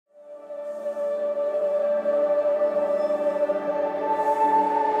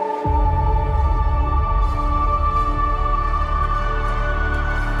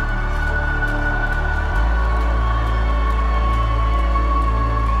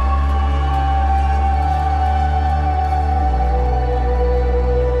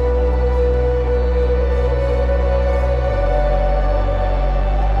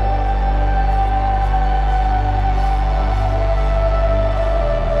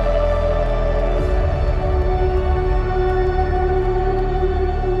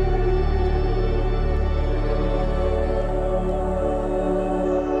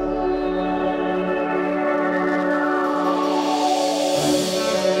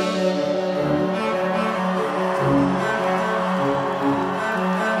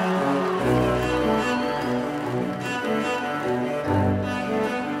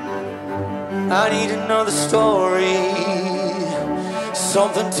another story,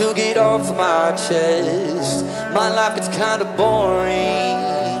 something to get off my chest. My life is kinda boring,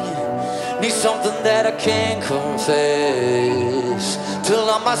 need something that I can confess. Till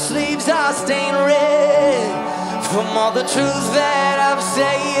on my sleeves I stain red from all the truth that I'm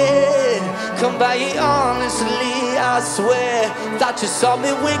saying. Come by it honestly, I swear. Thought you saw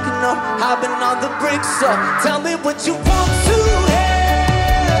me waking up, I've been on the bricks, so tell me what you want to hear.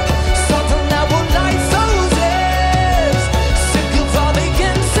 Something that will light those ears. Sick of all the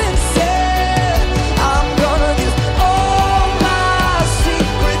insincere. I'm gonna give all my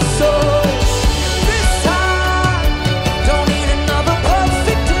secrets, so this time don't need another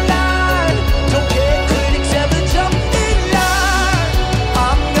perfect line. Don't care critics ever jump in line.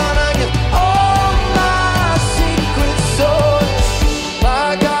 I'm gonna give all my secrets, so my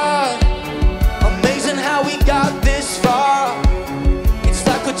God, amazing how we got this far. It's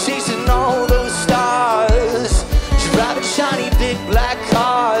like we're chasing all those stars, driving shiny big black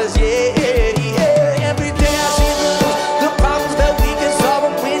cars, yeah, yeah. Every day I see the problems that we can solve.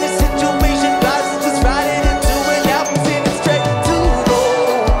 I'm in a situation, rises just riding into it. Now I'm sitting straight to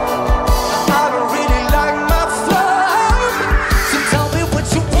gold. I don't really like my flow, so tell me what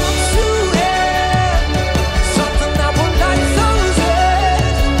you want to hear. Something that will light those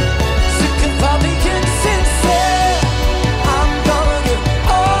ears. Sick of all the insincere. I'm gonna give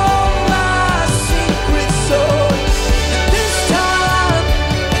all my secrets, so this time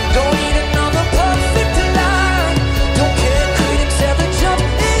don't need another perfect line. Don't care critics ever jump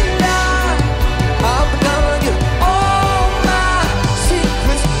in line. I'm gonna give all my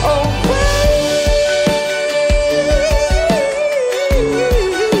secrets away.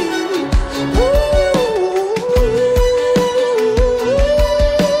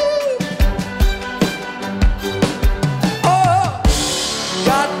 Oh,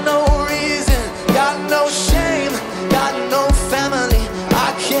 got no reason, got no shame, got no family I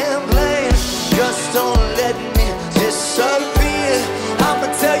can't blame. Just don't let me disappear. I'ma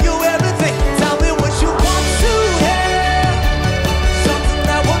tell you everything, tell me what you want to hear. Something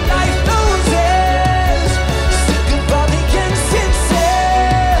that will light those ears. Sick of all the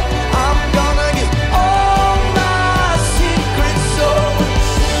insincere. I'm gonna give all my secrets, so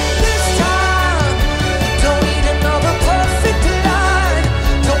this time don't need another perfect line.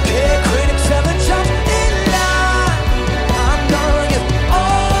 Don't care critics ever jump in line. I'm gonna give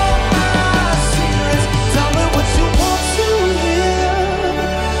all my secrets. Tell me what you want to hear.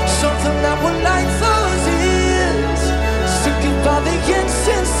 Something that will light those ears. Sick of all the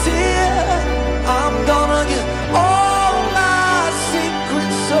insincere. I'm gonna give all my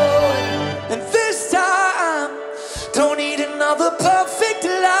secrets, so and this time don't need another perfect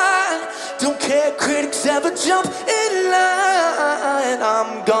line. Don't care critics ever jump in line.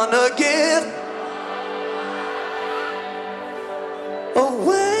 I'm gonna give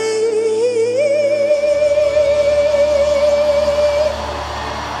away.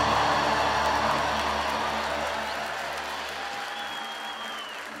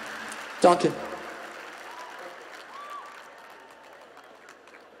 Duncan.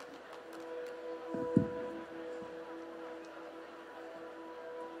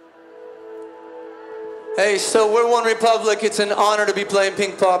 Hey, so we're OneRepublic. It's an honor to be playing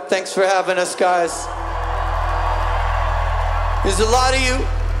Pinkpop. Thanks for having us, guys. There's a lot of you.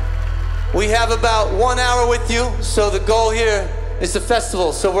 We have about 1 hour with you, so the goal here is the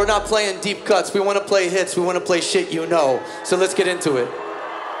festival. So we're not playing deep cuts. We want to play hits. We want to play shit you know. So let's get into it.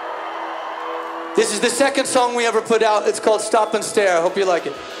 This is the second song we ever put out. It's called Stop and Stare. I hope you like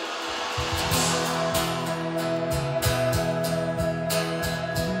it.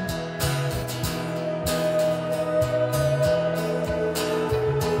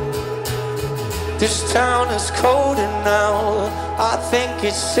 This town is colder now. I think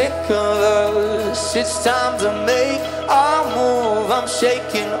it's sick of us. It's time to make our move. I'm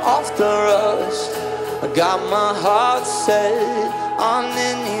shaking off the rust. I got my heart set on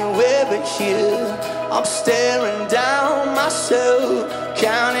anywhere but here. I'm staring down myself,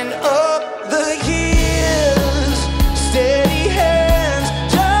 counting up the years. Steady hands,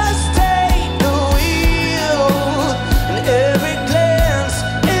 just take the wheel. And every glance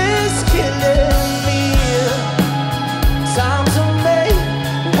is killing me. Time to make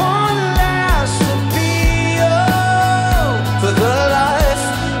one last appeal for the life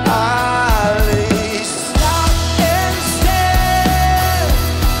I lead. Stop and stare.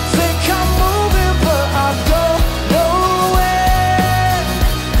 Think I'm moving, but I go nowhere.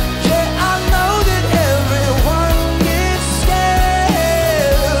 Yeah, I know that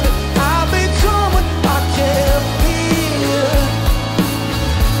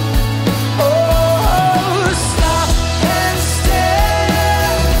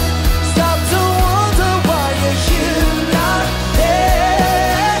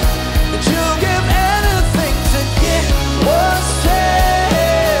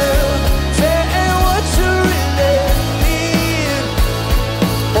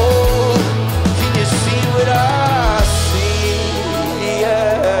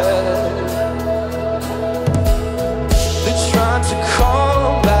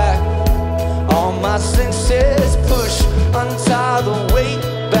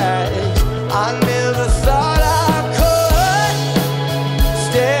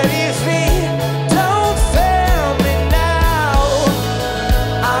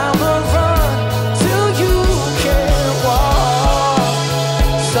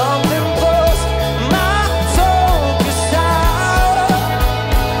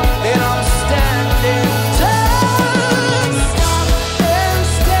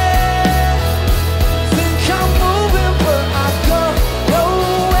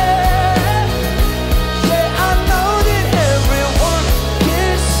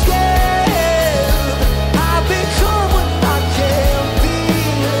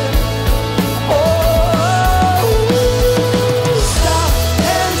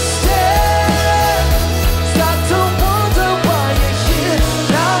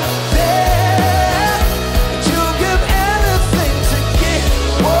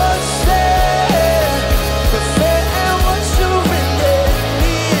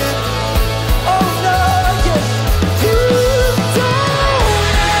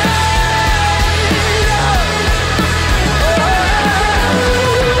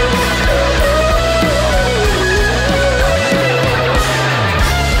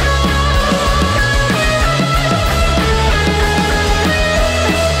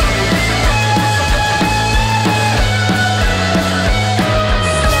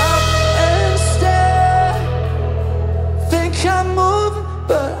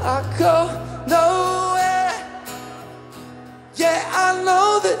I go nowhere. Yeah, I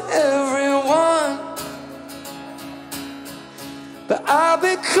know that everyone, but I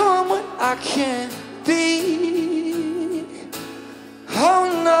become what I can't be. Oh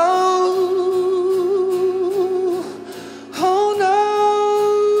no. Oh no.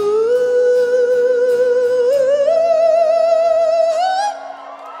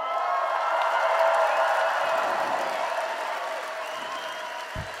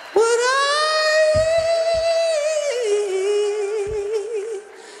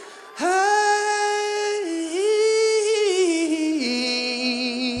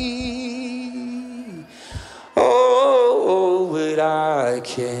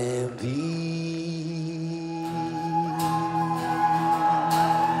 Can be.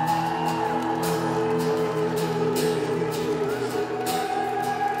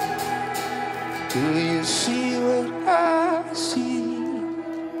 Do you see what I see?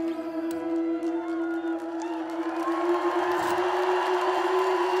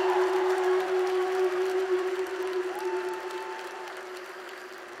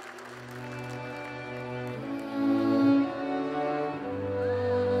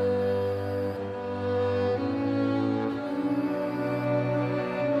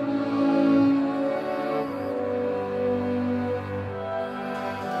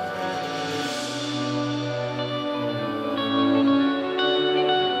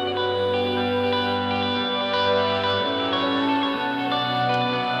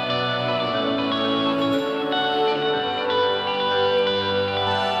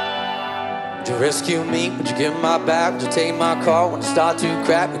 Rescue me? Would you give my back? Would you take my car when it start to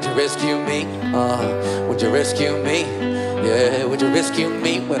crack? Would you rescue me? Would you rescue me? Yeah, would you rescue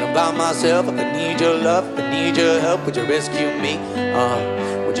me when I'm by myself? If I need your love, if I need your help, would you rescue me?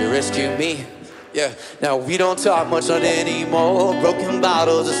 Would you rescue me? Yeah, now we don't talk much not anymore. Broken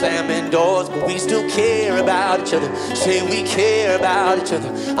bottles and slamming doors, but we still care about each other. Say we care about each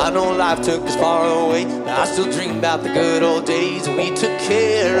other. I know life took us far away, but I still dream about the good old days when we took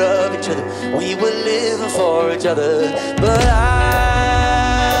care of each other. We were living for each other. But I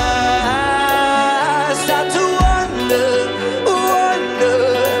start to wonder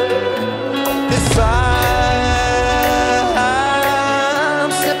if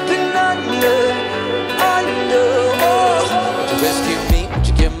I'm slipping under.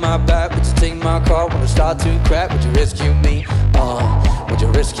 My back, would you take my car when it start to crack? Would you rescue me? Would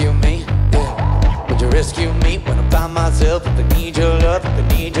you rescue me? Yeah. Would you rescue me when I'm by myself? If I need your love, if I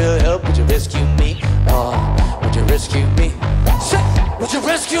need your help, would you rescue me? Would you rescue me? Say, would you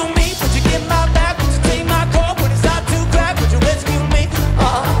rescue me? Would you get my back? Would you take my car when it start to crack? Would you rescue me?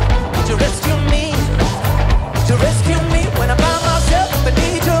 Would you rescue me? Would you rescue me when I'm by myself? If I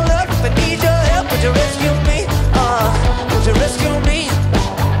need your love, if I need your help, would you rescue me? Would you rescue me?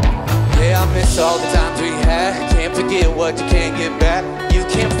 Yeah, I miss all the times we had. Can't forget what you can't get back. You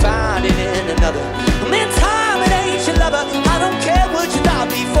can't find it in another. Man, time it ain't your lover. I don't care what you thought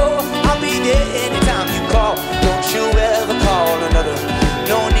before. I'll be there anytime you call. Don't you ever call another.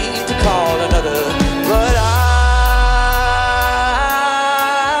 No need to call another. But I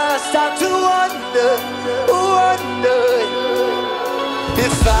start to wonder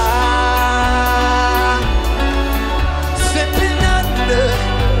if I'm slipping under.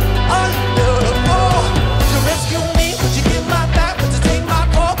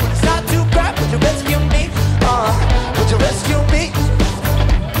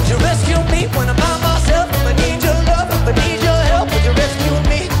 When I'm by myself, if I need your love, if I need your help, would you rescue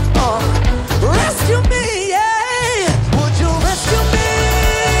me? Rescue me, yeah. Would you rescue me?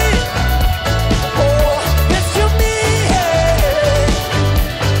 Oh, rescue me, yeah.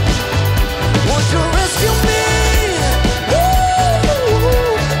 Would you rescue me? Oh,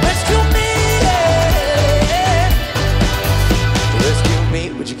 rescue me, yeah. Rescue me,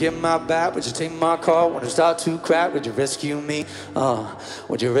 would you get my back? Would you take my car when it start to crack? Would you rescue me?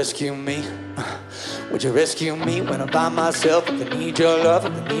 Would you rescue me? Would you rescue me when I'm by myself? If I need your love,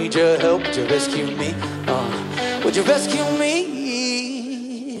 if I need your help, would you rescue me? Would you rescue me?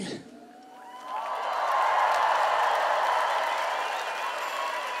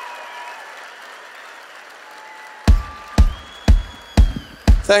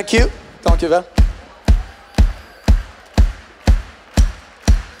 Thank you. Dank je wel.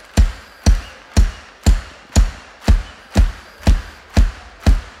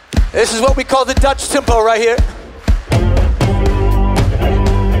 This is what we call the Dutch tempo right here.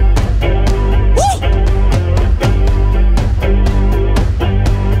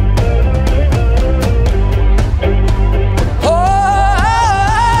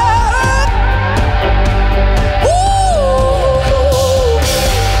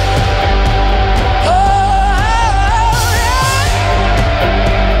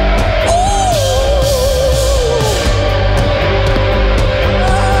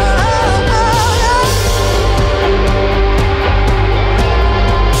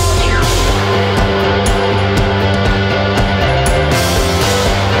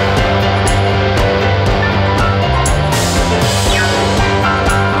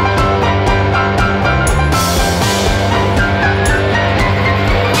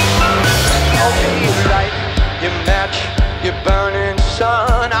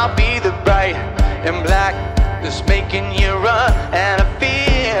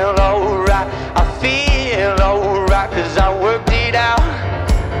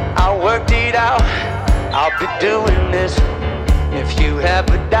 I'll be doing this if you have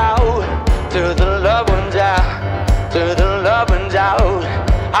a doubt. To the loved ones out, to the loved ones out.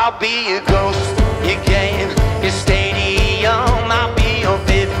 I'll be your ghost, your game, your stadium. I'll be your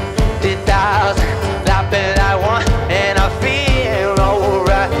 50,000, laughing like one. And I feel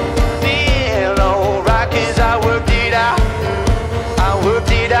alright, cause I worked it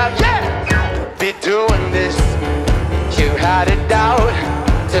out, yeah. Be doing this, you had a doubt.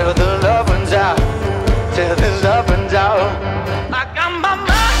 Till the loved ones out, till the loved ones out. I got my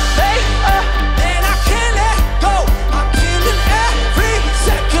mind made up and I can't let go. I'm killing every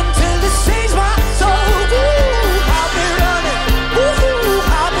second till it saves my soul. Ooh, I'll be running, ooh,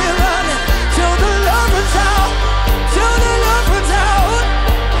 I'll be running till the loved ones out, till the loved ones out.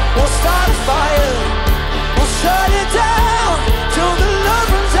 We'll start a fire, we'll shut it down till the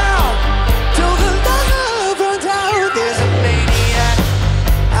loved ones out, till the loved ones out. There's a maniac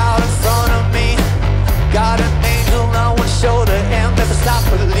out in front of me, got an angel on one shoulder.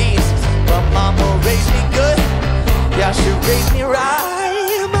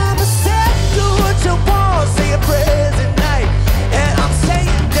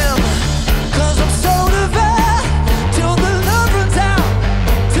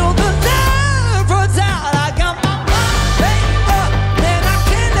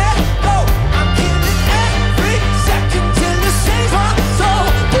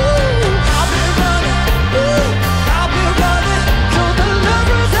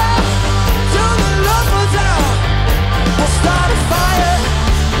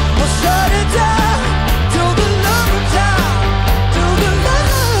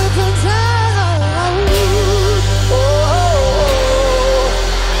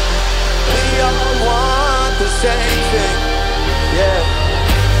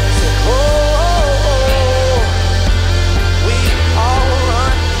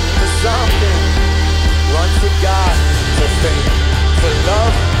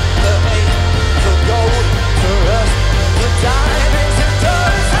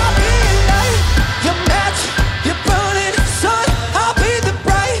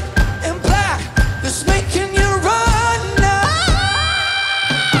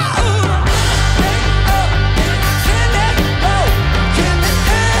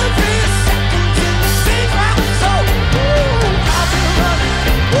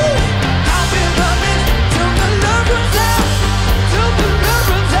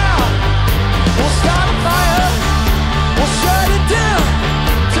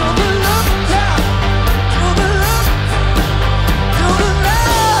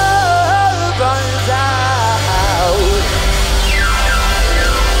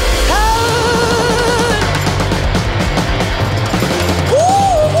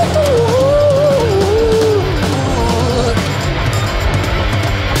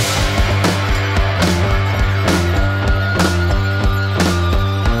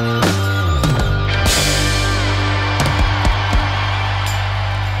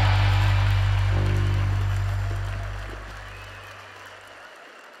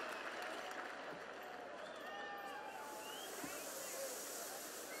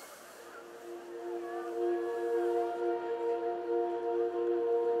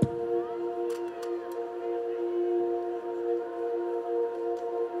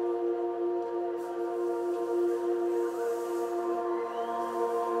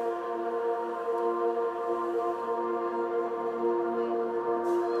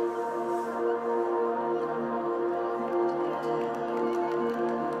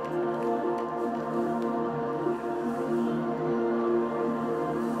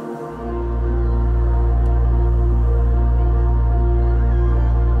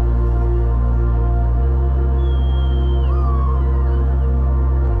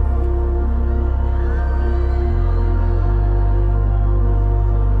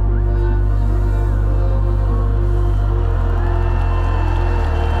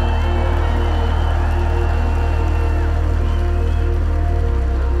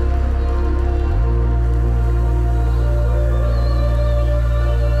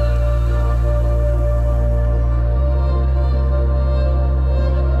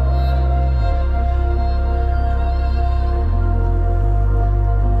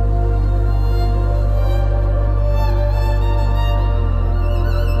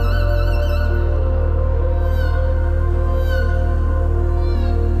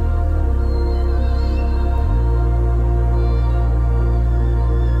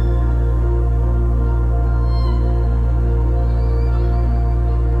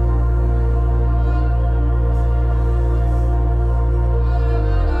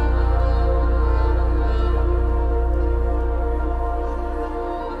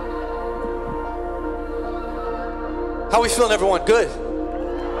 How we feeling, everyone? Good?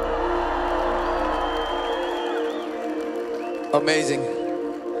 Amazing.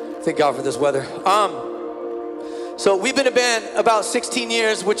 Thank God for this weather. So we've been a band about 16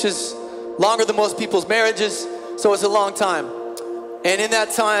 years, which is longer than most people's marriages, so it's a long time. And in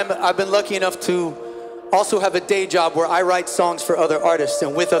that time, I've been lucky enough to also have a day job where I write songs for other artists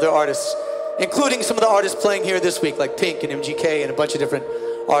and with other artists, including some of the artists playing here this week, like Pink and MGK and a bunch of different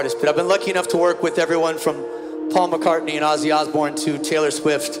artists. But I've been lucky enough to work with everyone from Paul McCartney and Ozzy Osbourne to Taylor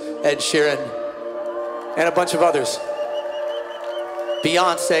Swift, Ed Sheeran, and a bunch of others.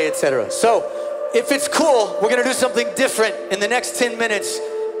 Beyonce, etc. So, if it's cool, we're gonna do something different in the next 10 minutes.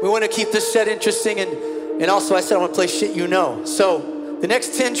 We wanna keep this set interesting, and also I said I wanna play shit you know. So, the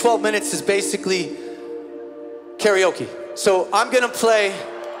next 10, 12 minutes is basically karaoke. So, I'm gonna play,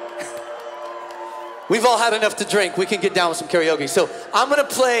 we've all had enough to drink, we can get down with some karaoke. So, I'm gonna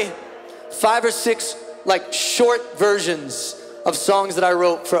play 5 or 6 like short versions of songs that I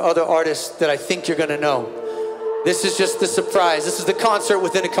wrote for other artists that I think you're gonna know. This is just the surprise. This is the concert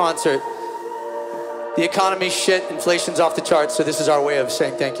within a concert. The economy's shit, inflation's off the charts, so this is our way of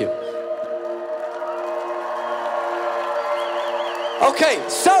saying thank you. Okay,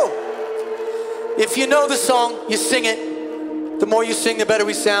 so, if you know the song, you sing it. The more you sing, the better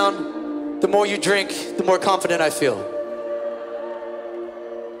we sound. The more you drink, the more confident I feel.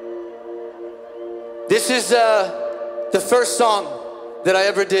 This is the first song that I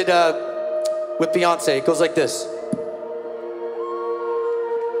ever did with Beyonce. It goes like this.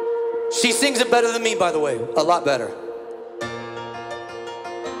 She sings it better than me, by the way, a lot better.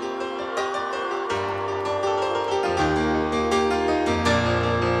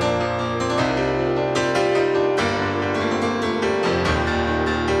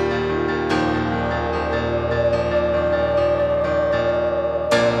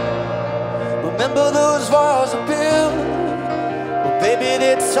 Remember those walls I built? Well, baby,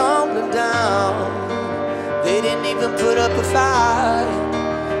 they're tumbling down. They didn't even put up a fight.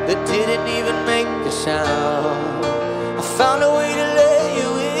 That didn't even make a sound. I found a way to let you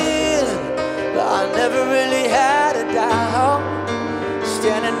in, but I never really had a doubt.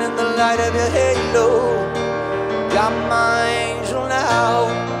 Standing in the light of your halo, got my angel now.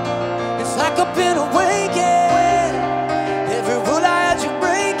 It's like I've been awakened. Every rule I had you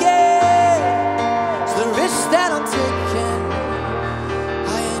breaking. It's the risk that I'm taking.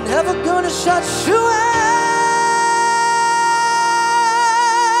 I ain't never gonna shut you out.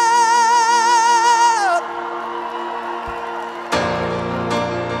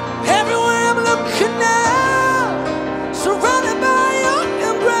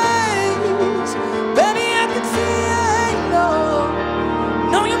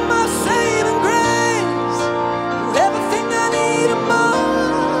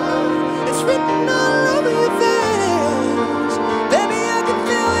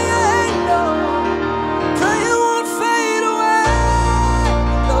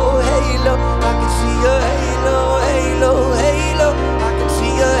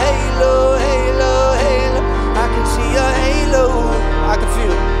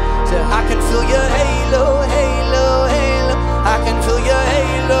 I can feel your halo, halo, halo. I can feel your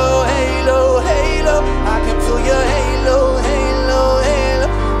halo, halo, halo. I can feel your halo, halo, halo.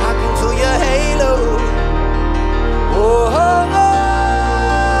 I can feel your halo. Oh, oh, oh,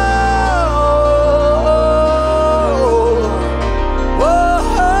 oh, oh,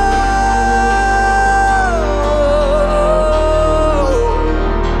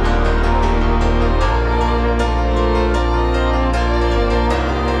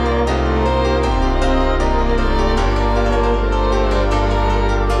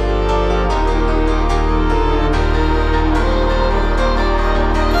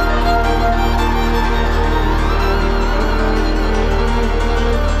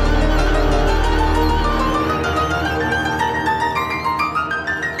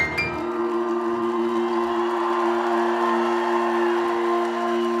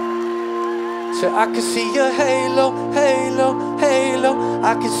 so I can see your halo, halo, halo.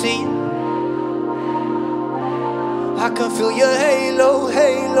 I can see you. I can feel your halo,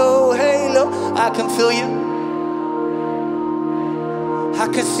 halo, halo. I can feel you. I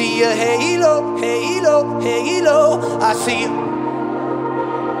can see your halo, halo, halo. I see you.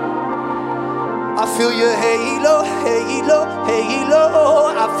 I feel your halo, halo, halo.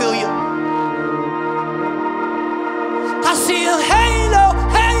 I feel you. I see your halo,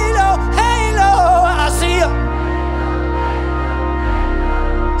 halo, halo. I see you.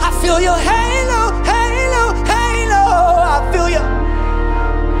 I feel your halo, halo, halo. I feel you.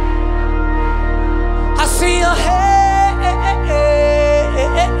 I see your halo.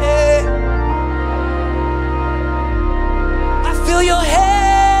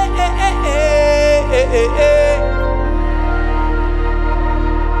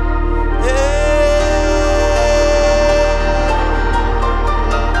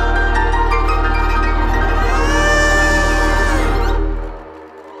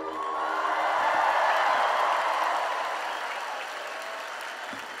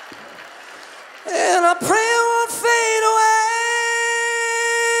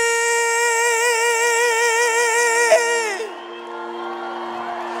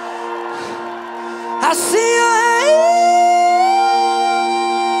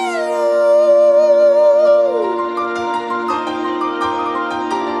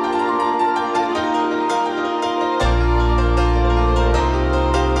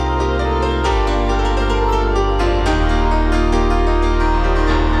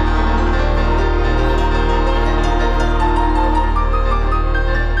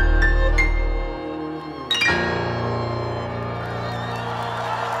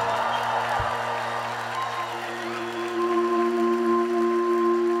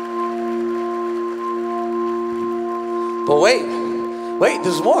 Wait,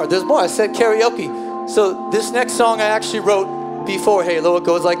 there's more. There's more. I said karaoke. So this next song I actually wrote before Halo. It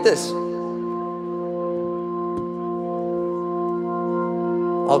goes like this.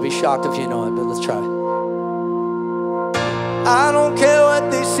 I'll be shocked if you know it, but let's try. I don't care what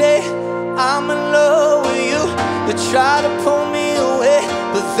they say, I'm in love with you. They try to pull me away,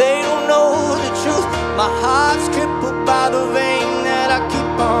 but they don't know the truth. My heart's crippled by the vein that I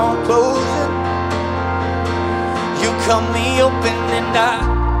keep on closing. You cut me open and I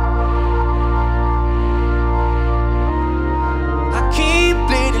keep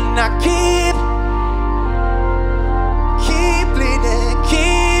bleeding, I keep bleeding,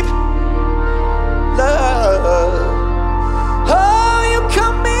 keep love. Oh, you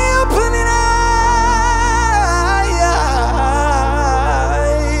cut me open and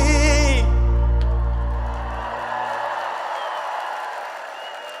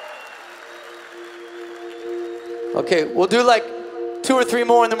Okay, we'll do like 2 or 3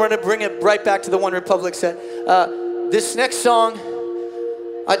 more and then we're gonna bring it right back to the OneRepublic set. This next song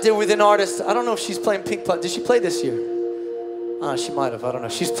I did with an artist. I don't know if she's playing Pinkpop. Did she play this year? She might have, I don't know.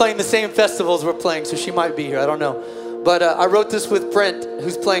 She's playing the same festivals we're playing, so she might be here, I don't know. But I wrote this with Brent,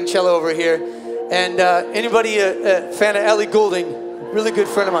 who's playing cello over here. And anybody a fan of Ellie Goulding? Really good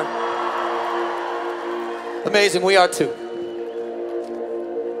friend of mine. Amazing, we are too.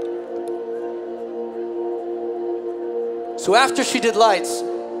 So after she did Lights,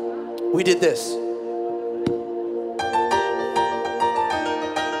 we did this.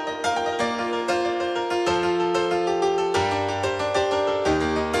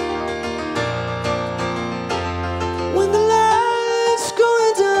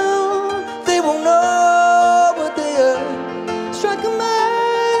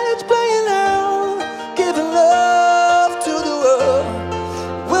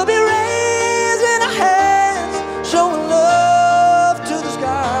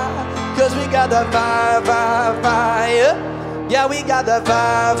 That fire, yeah, we got that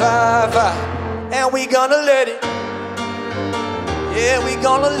fire, and we gonna let it, yeah, we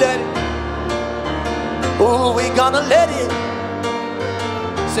gonna let it, ooh, we gonna let it,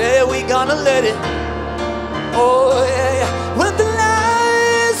 say we gonna let it, oh yeah, when the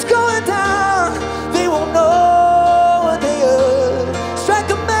lights going down, they won't know what they are, strike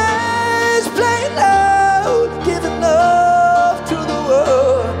a match, play it loud, giving love to the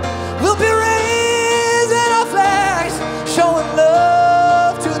world, we'll be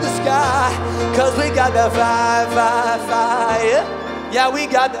cause we got that fire, yeah, we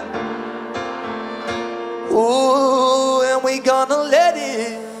got that, ooh, and we gonna let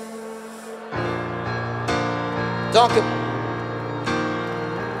it, Duncan.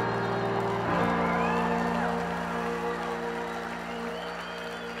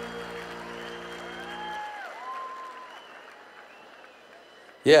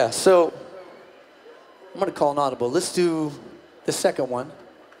 Yeah, so I'm gonna call an audible. Let's do the second one.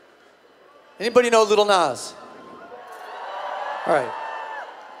 Anybody know Little Nas? All right.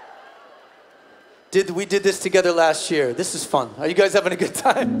 We did this together last year. This is fun. Are you guys having a good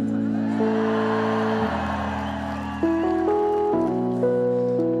time?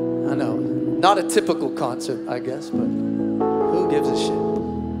 I know. Not a typical concert, I guess, but who gives a shit?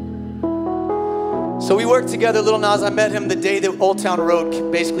 So we worked together, Little Nas. I met him the day that Old Town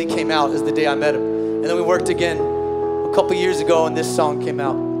Road basically came out, is the day I met him. And then we worked again a couple years ago and this song came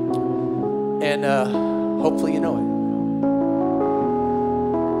out. And hopefully you know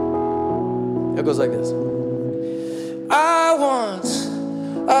it. It goes like this. I want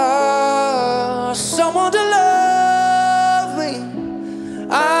someone to love me.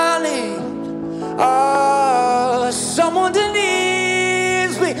 I need someone that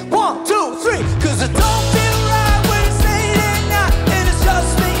needs me. 1, 2, 3. Cause it don't feel right when it's late at night and it's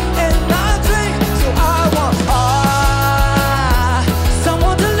just me and my dream. So I want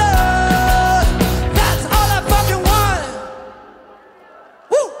someone to love.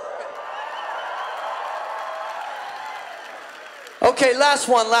 Okay, last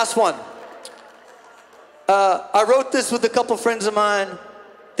one. I wrote this with a couple friends of mine.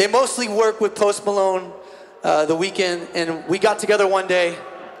 They mostly work with Post Malone, The Weeknd, and we got together one day.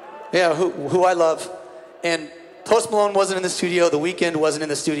 Yeah, who I love. And Post Malone wasn't in the studio, The Weeknd wasn't in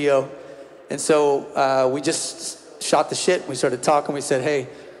the studio. And so we just shot the shit. We started talking. We said, hey,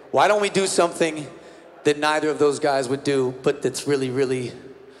 why don't we do something that neither of those guys would do, but that's really, really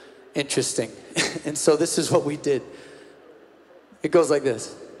interesting. And so this is what we did. It goes like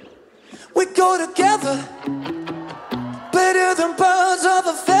this. We go together, better than birds of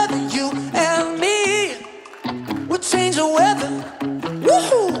a feather, you and me. We'll change the weather.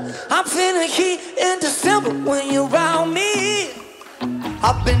 Woohoo! I'm feeling heat in December when you're around me.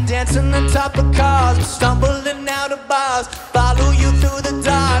 I've been dancing on top of cars, stumbling out of bars. Follow you through the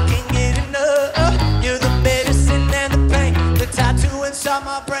dark, ain't getting enough. You're the medicine and the pain, the tattoo inside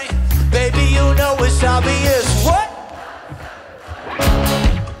my brain. Baby, you know it's obvious. What?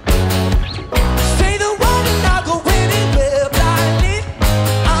 Say the word and I'll go anywhere blindly.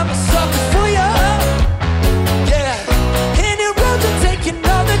 I'm a sucker for you. Yeah, any road to take, you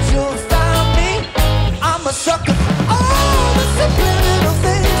know that you'll find me. I'm a sucker for all the simple little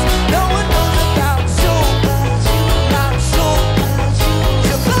things no one knows about. So much, I'm so much.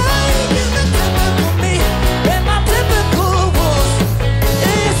 You're lying in the typical me, and my typical rules.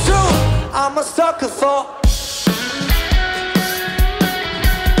 It's true, I'm a sucker for.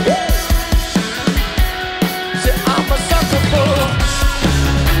 I'm a sucker for.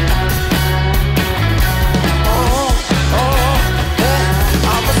 Yeah,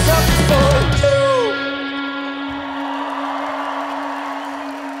 I'm a sucker for you.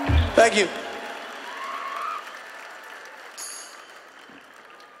 Thank you.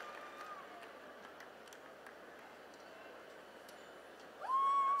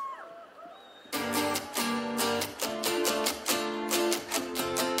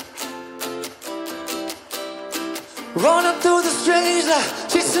 Running through the strange life,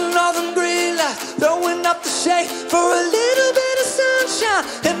 chasing all them green lights, throwing up the shade for a little bit of sunshine.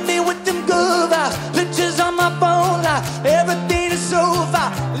 Hit me with them good vibes, pictures on my phone life, everything is so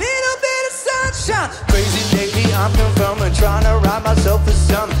fine. Little bit of sunshine. Crazy lately, I'm confirming, trying to write myself a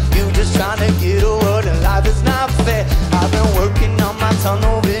song. You just trying to get a word and life is not fair. I've been working on my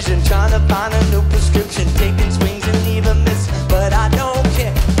tunnel vision, trying to find a new prescription, taking swings and even miss, but I don't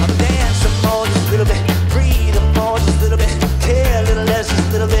care. I'm dancing more, just a little bit. Just a little bit, care a little less, just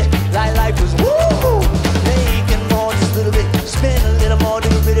a little bit. Like life was woo, making more, just a little bit. Spin a little more, do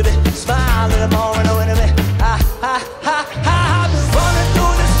a little bit. Smile a little more, and a little bit. I've been running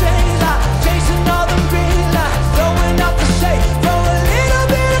through the strange life, chasing all them green lights, throwing up the shade for a little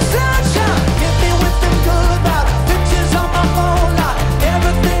bit of sunshine. Hit me with them good vibes, pictures on my phone line,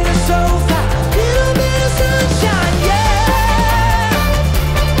 everything is so fine. Little bit of sunshine, yeah.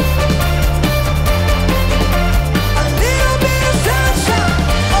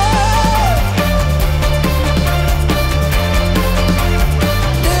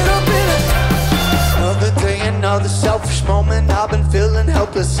 Another selfish moment, I've been feeling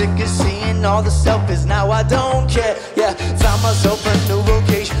helpless, sick of seeing all the selfish. Now I don't care, yeah. Found myself a new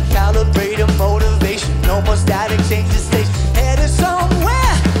vocation, calibrated motivation. No more static, change the stage, headed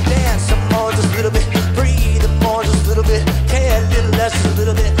somewhere. Dance some more, just a little bit. Breathe more, just a little bit. Care a little less, just a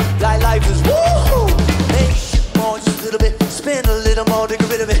little bit. Like life is woo. Make more, just a little bit. Spin a little more to get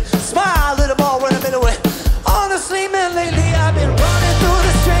rid of it. Smile a little more, run a middle way. Honestly, man, lately I've been running through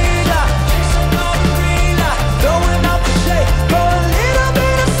the street, chasing all the green light, throwing out the shade for a little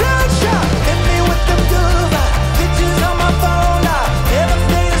bit of sunshine. Hit me with them good vibes, pictures on my phone line,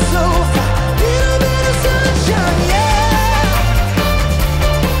 everything is so fine. Little bit of sunshine, yeah.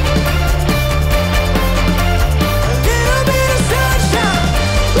 A little bit of sunshine.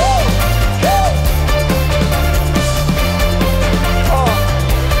 Woo, woo. Oh.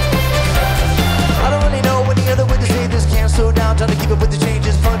 I don't really know any other way to say this. Can't slow down, trying to keep up with the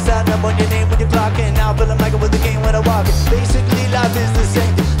changes. Punch that number on your name when you're clocking out, feeling like I'm with the game when I walk it. Basically, life is the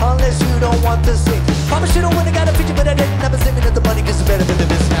same, unless you don't want the same. Promise you don't want to got a feature, but I didn't have a saving of the money, cause it's better than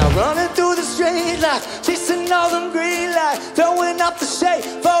this now. Running through the straight lights, chasing all them green lights, throwing up the shade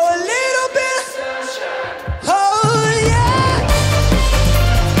for a little bit of sunshine. Oh yeah.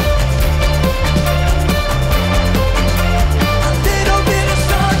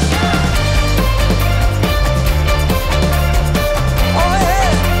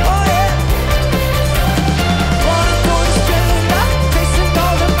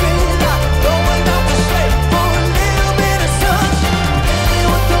 For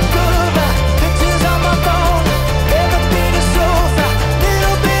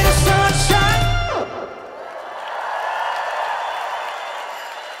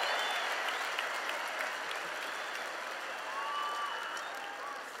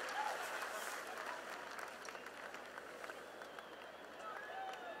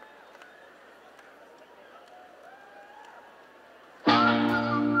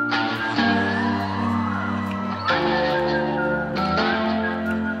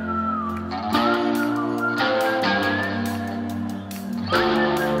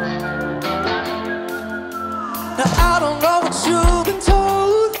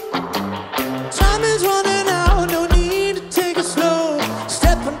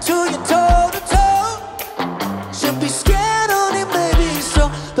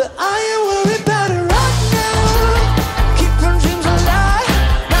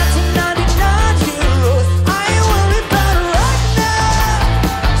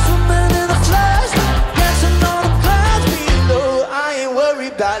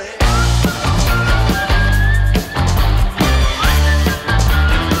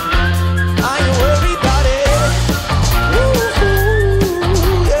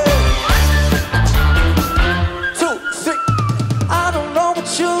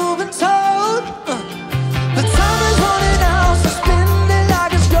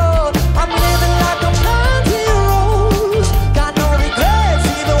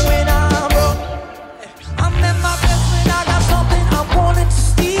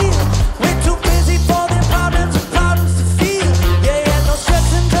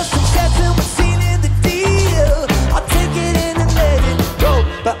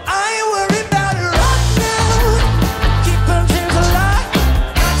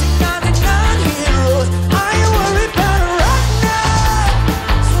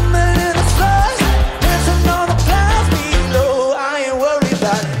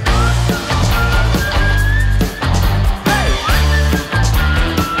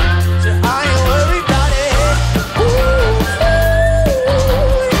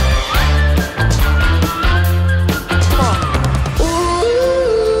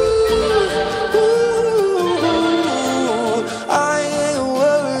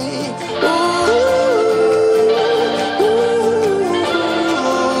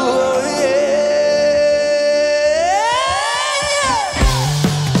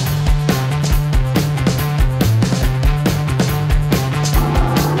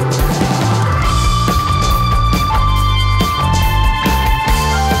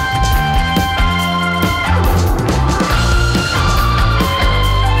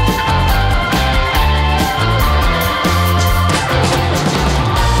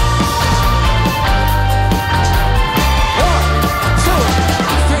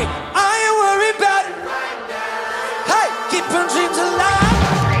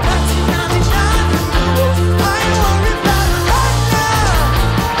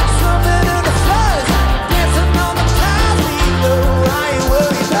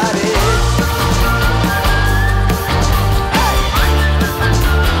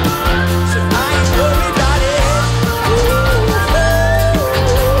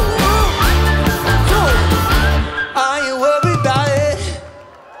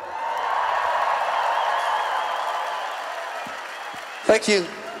Thank you.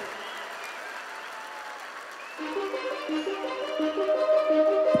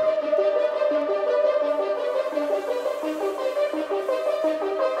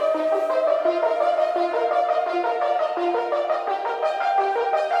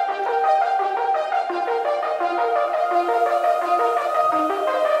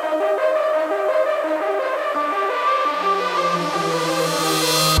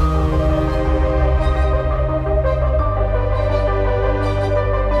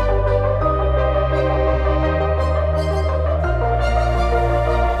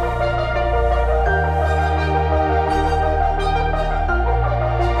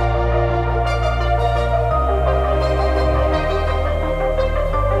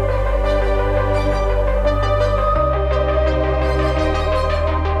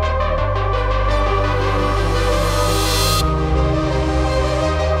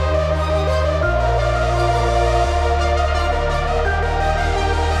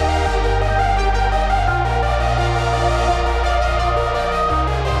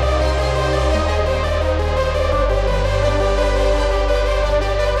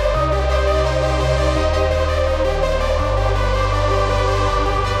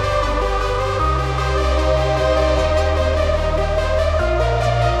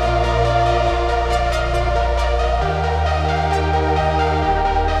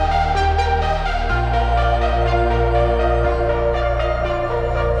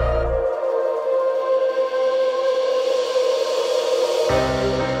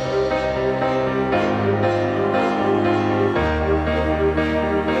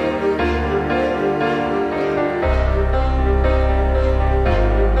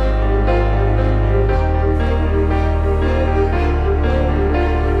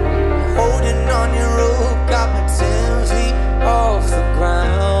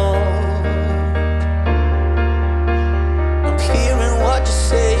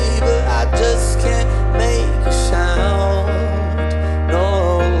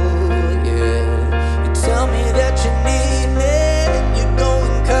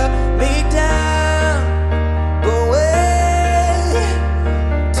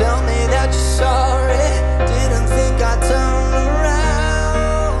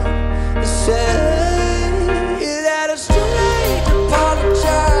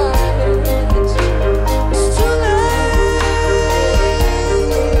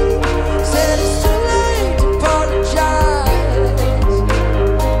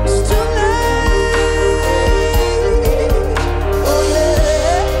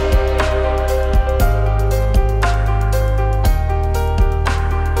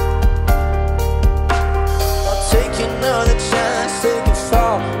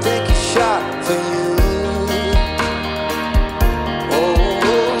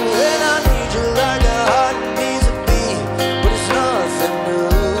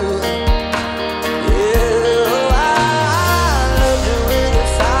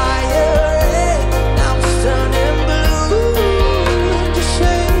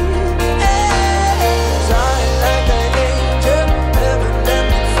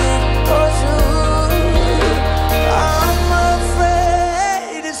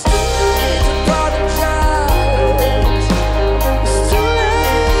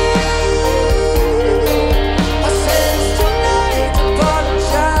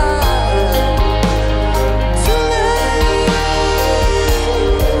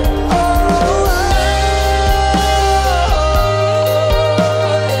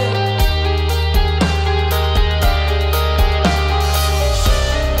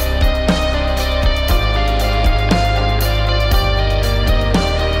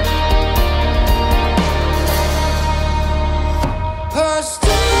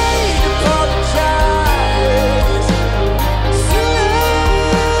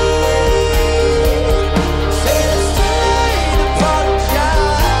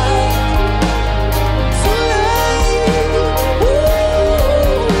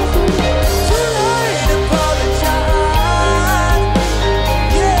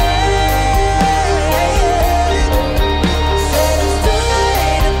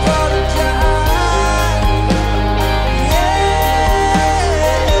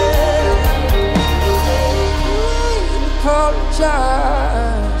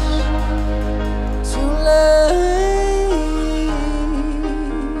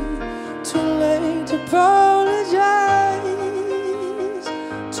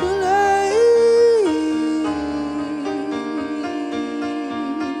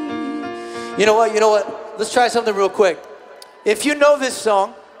 You know what? Let's try something real quick. If you know this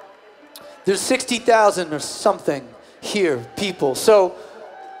song, there's 60,000 or something here, people. So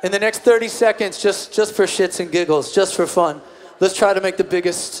in the next 30 seconds, just for shits and giggles, just for fun, let's try to make the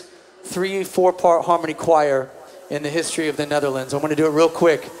biggest 3-4-part harmony choir in the history of the Netherlands. I'm going to do it real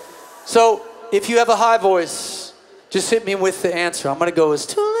quick. So if you have a high voice, just hit me with the answer. I'm going to go, it's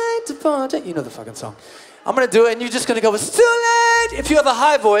too late to party. You know the fucking song. I'm going to do it, and you're just going to go, it's too late. If you have a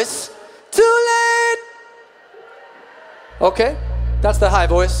high voice, too late. Okay, that's the high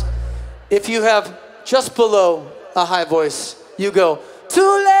voice. If you have just below a high voice, you go, too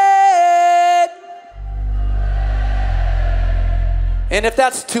late. And if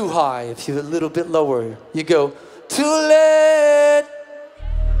that's too high, if you're a little bit lower, you go, too late.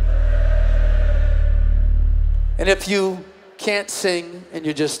 And if you can't sing and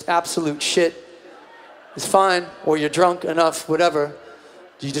you're just absolute shit, it's fine, or you're drunk enough, whatever,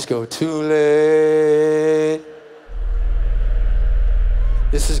 you just go, too late.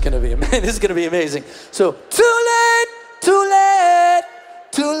 This is gonna be amazing. So, too late, too late,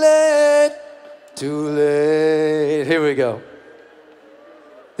 too late, too late. Here we go.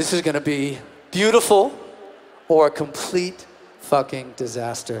 This is gonna be beautiful or a complete fucking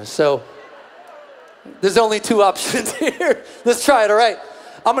disaster. So, there's only 2 options here. Let's try it, all right?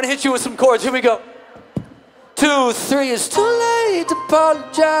 I'm gonna hit you with some chords. Here we go. 2, 3, it's too late to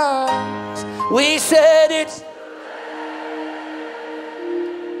apologize. We said it's...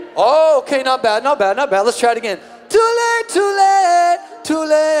 Oh, okay, not bad, not bad, not bad. Let's try it again. Too late, too late, too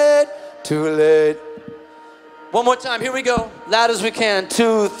late, too late. One more time, here we go. Loud as we can.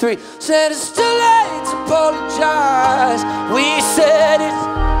 2, 3. Said it's too late to apologize. We said it's...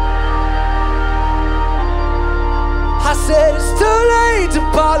 I said it's too late to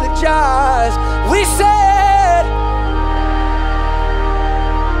apologize. We said,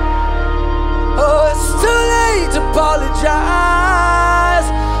 oh, it's too late to apologize.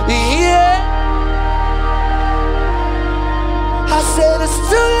 Yeah. I said it's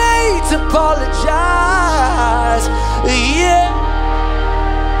too late to apologize. Yeah.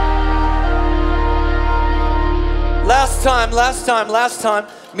 Last time.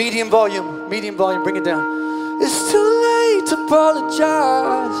 Medium volume, bring it down. It's too late to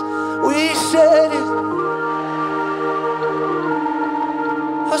apologize. We said it.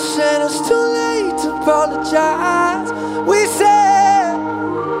 I said it's too late to apologize. We said,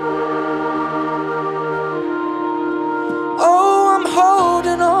 oh, I'm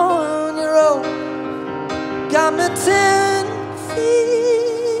holding on your own. Got me 10 feet.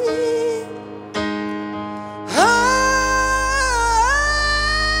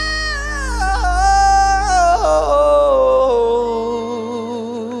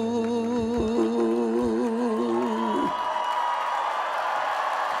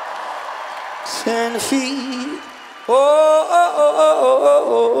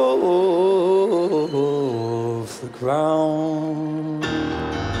 Off the ground.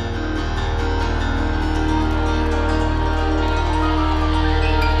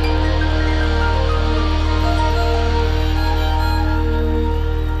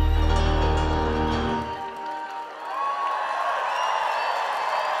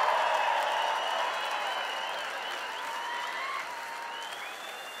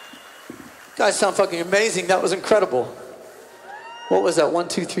 You guys sound fucking amazing. That was incredible. What was that? 1,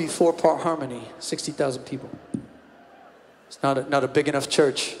 2, 3, 4-part harmony. 60,000 people. It's not a big enough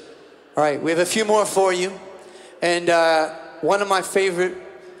church. All right, we have a few more for you. And one of my favorite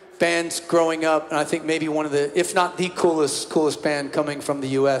bands growing up, and I think maybe one of the, if not the coolest band coming from the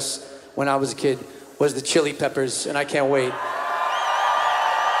US when I was a kid, was the Chili Peppers, and I can't wait.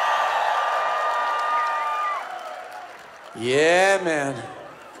 Yeah, man.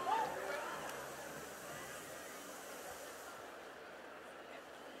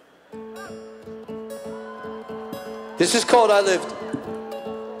 This is called I Lived.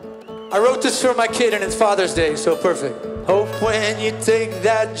 I wrote this for my kid and it's Father's Day, so perfect. Hope when you take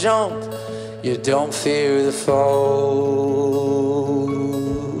that jump, you don't fear the fall.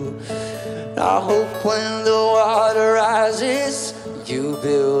 I hope when the water rises, you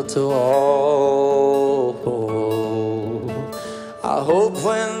build a wall. I hope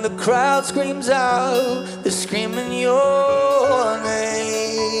when the crowd screams out, they're screaming your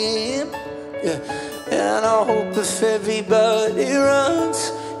name. Yeah. And I hope if everybody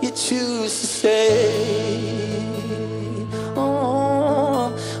runs, you choose to stay.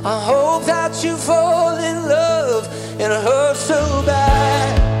 Oh, I hope that you fall in love and it hurts so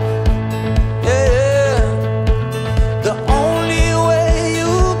bad. Yeah, the only way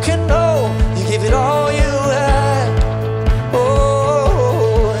you can know, you give it all you had.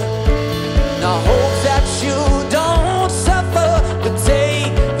 Oh, and I hope that you don't suffer, but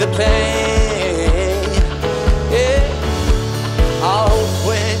take the pain.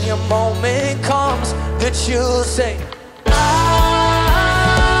 Moment comes that you'll say,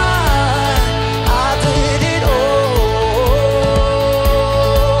 did it all.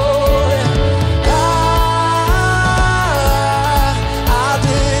 I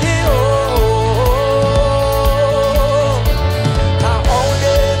did it all. I owned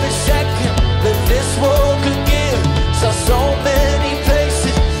every second that this world could give. Saw so many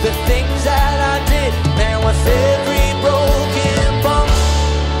places, the things that I did. Man, with every broken bone,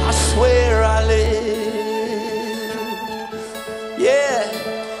 I swear I live. Yeah,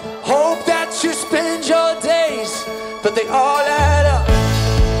 hope that you spend your days, but they all add up.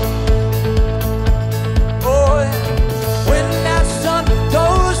 Oh, yeah. When that sun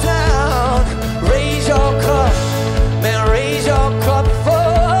goes down, raise your cup, man, raise your cup for.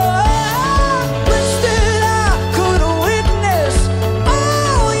 Wish that I could witness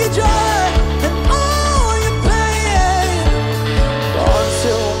all your joy and all your pain.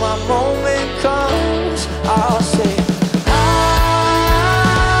 Until my moment comes, I'll say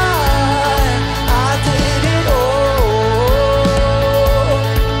I did it all.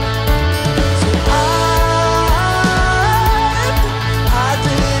 See, I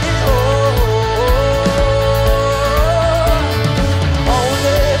did it all. On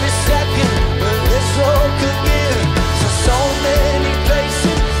every second when this world could give. So many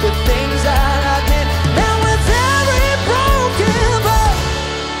places, the things that I did. And with every broken bone,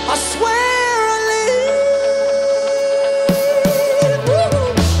 I swear I live.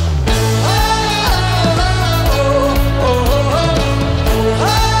 Woo.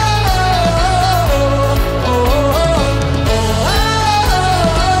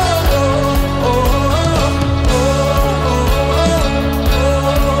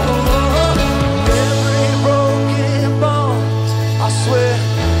 Every broken bone, I swear,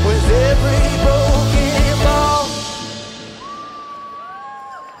 with every broken bone.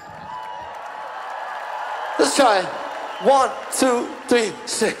 Let's try it. 1, 2, 3,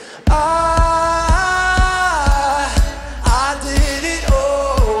 say I did it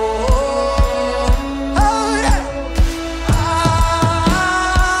all. Oh yeah.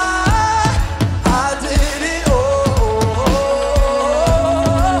 I did it all.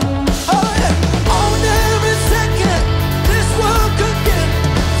 Oh yeah. On every second this world could give.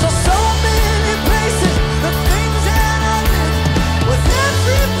 So many places, the things that I did. With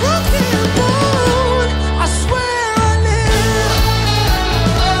every broken bone, I swear I live.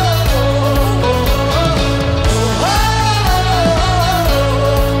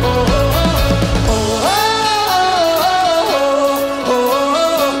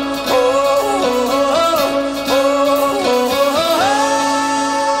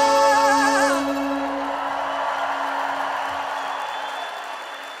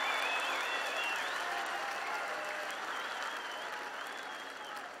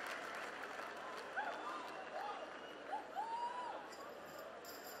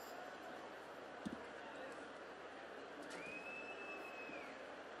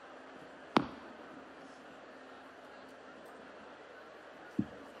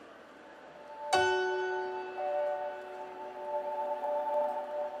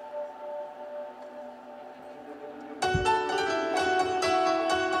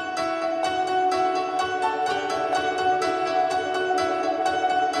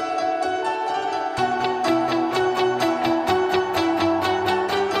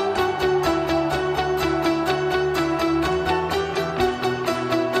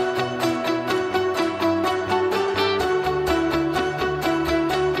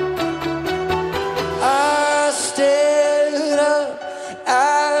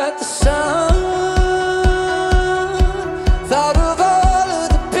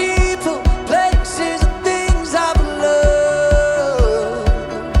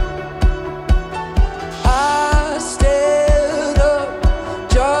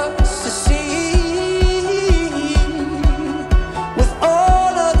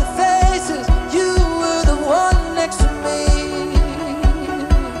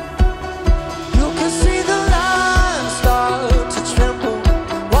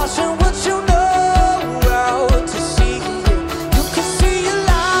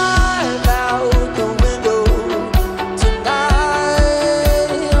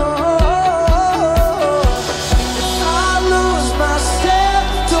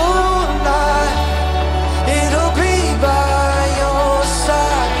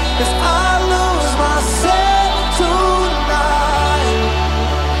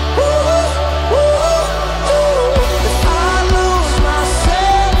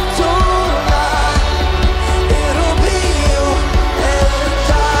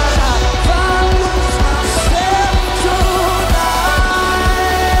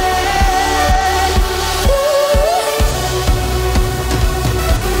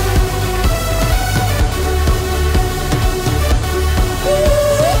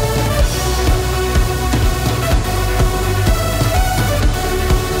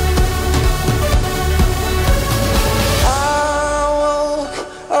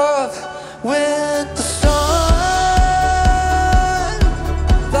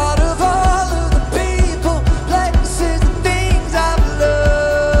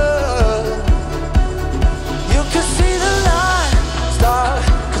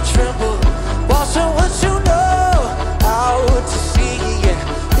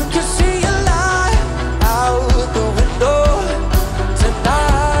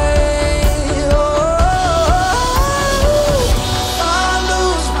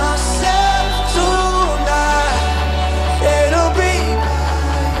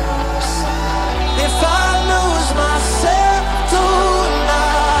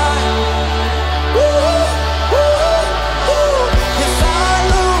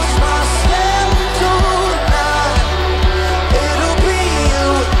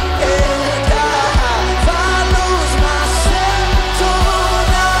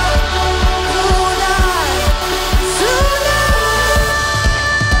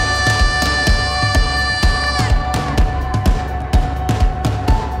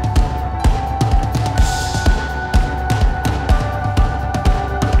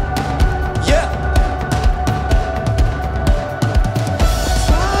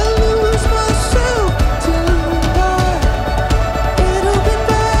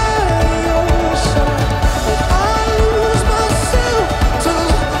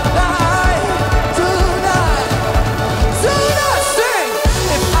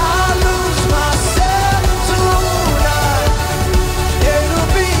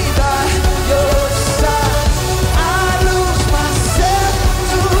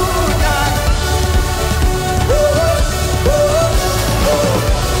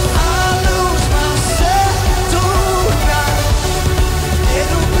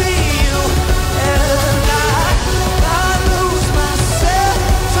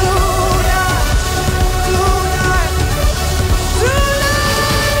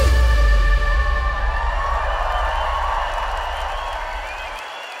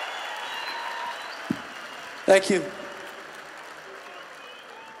 Thank you.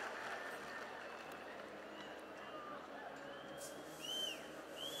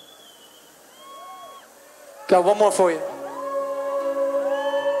 Got one more for you.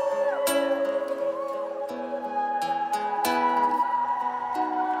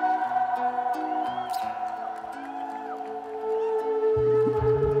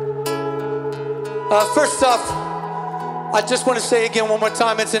 First off, I just want to say again one more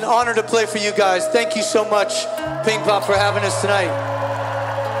time, it's an honor to play for you guys. Thank you so much, Pinkpop, for having us tonight.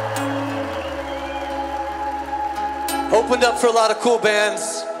 Opened up for a lot of cool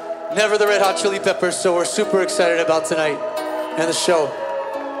bands, never the Red Hot Chili Peppers, so we're super excited about tonight and the show.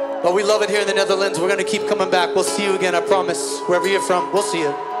 But we love it here in the Netherlands. We're going to keep coming back. We'll see you again, I promise. Wherever you're from, we'll see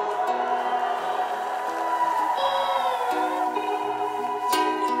you.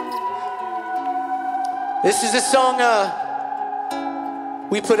 This is a song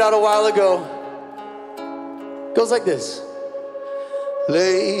we put out a while ago. Goes like this.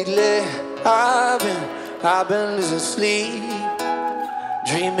 Lately, I've been losing sleep,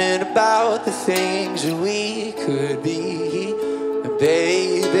 dreaming about the things that we could be. And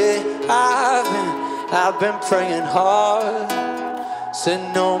baby, I've been praying hard.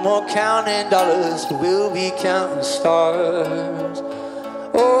 Said no more counting dollars, we'll be counting stars.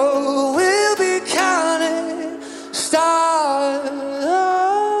 Oh, we'll be counting stars.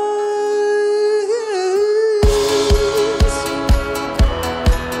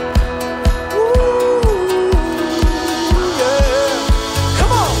 Ooh, yeah.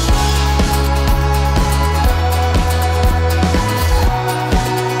 Come on.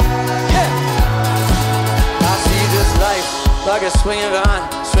 Yeah. I see this life like a swinging vine.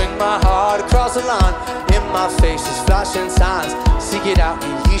 Swing my heart across the line. In my face is flashing signs. Seek it out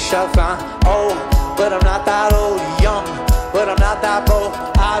and ye shall find. Oh, but I'm not that old. Young, but I'm not that bold.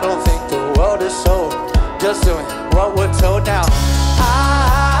 I don't think the world is sold. Just doing what we're told now.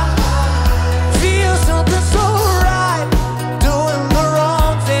 I feel something so right, doing the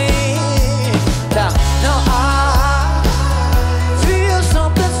wrong thing. Now I feel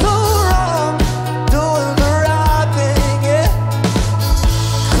something so wrong, doing the right thing, yeah.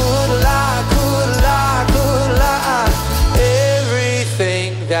 Could lie.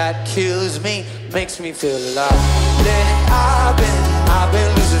 Everything that kills me makes me feel alive. I've been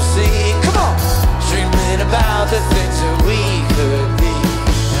losing sleep. Come on, dreaming about the things that we could be.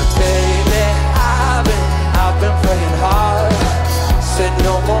 And baby, I've been praying hard. Said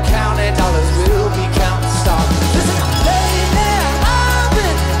no more counting dollars, we'll be counting stars. Listen, lately, I've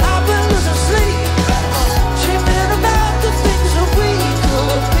been losing sleep, dreaming about the things that we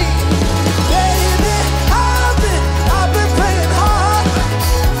could be. Baby, I've been praying hard.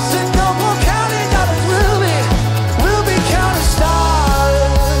 Said no more counting dollars, we'll be counting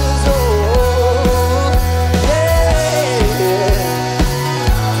stars. Oh, yeah.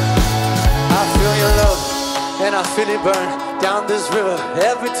 I feel your love and I feel it burn down this river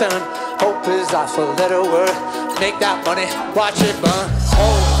every turn. Hope is our four-letter word. Make that money, watch it burn.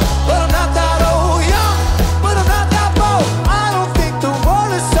 Oh, but I'm not that old. Young, but I'm not that bold. I don't think the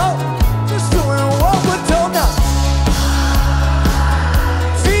world is sold. Just doing what we're told now.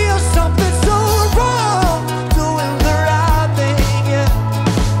 Feel something so wrong, doing the right thing, yeah.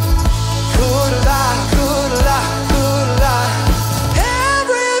 Could lie.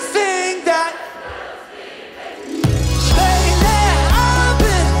 Everything that lately I've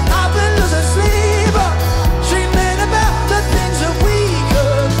been losing sleep, dreaming about the things that we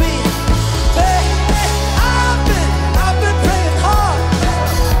could be. Lately I've been praying hard.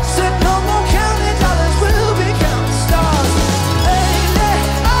 Said no more counting dollars, we'll be counting stars. Lately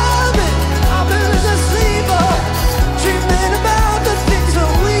I've been losing sleep, dreaming about the things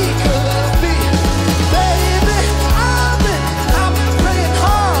that we could be. Baby, I've been praying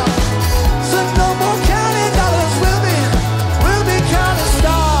hard. Said no more counting dollars, we'll be counting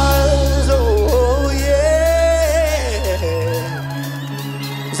stars. Oh yeah.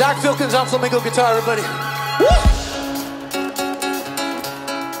 Zach Filkins on flamenco guitar, everybody. Woo!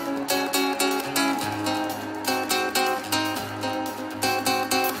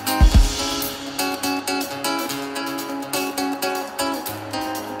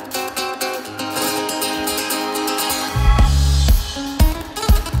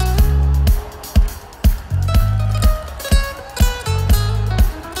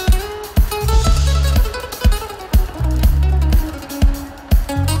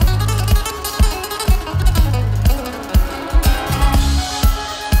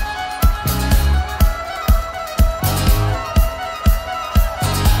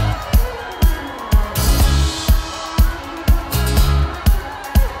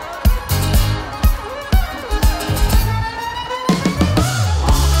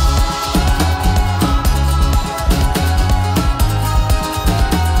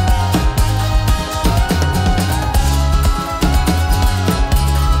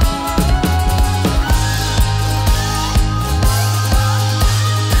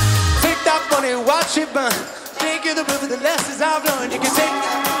 watch it burn. Sink in the river, the lessons I've learned. You can take,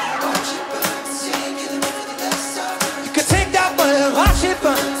 watch it burn. Sink in the river, the lessons I've learned. You can take that one and watch it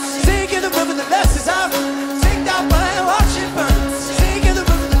burn. Sink in the river, the lessons I've learned. Take that one and watch it burn. Sink in the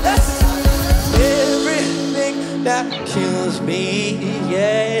river, the lessons I've learned. Everything that kills me,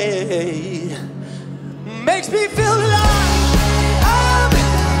 yeah, makes me feel alive.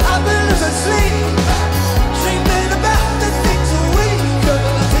 I've been losing sleep, dreaming about the things we could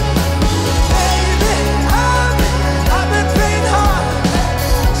do. Baby, I've been praying hard,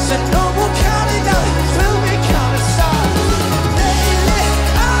 said no more counting down till we count a star. Lately,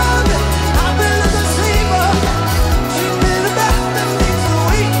 I've been losing sleep, dreaming about the things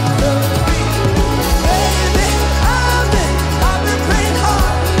we could be. Baby, I've been praying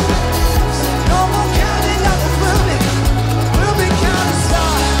hard, said no more counting down we'll be counting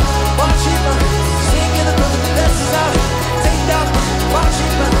stars. Watch it burn, sing in the river, the lessons out. Take that one, watch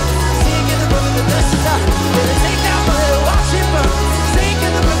it burn, sing in the river, the lessons out. Take that one, watch it burn, sing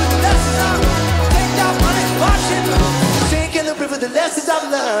in the river, the lessons out. Take that one, watch it burn, sing in the river, the lessons I've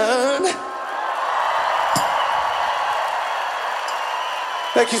learned.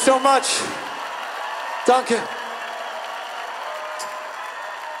 Thank you so much. Danke.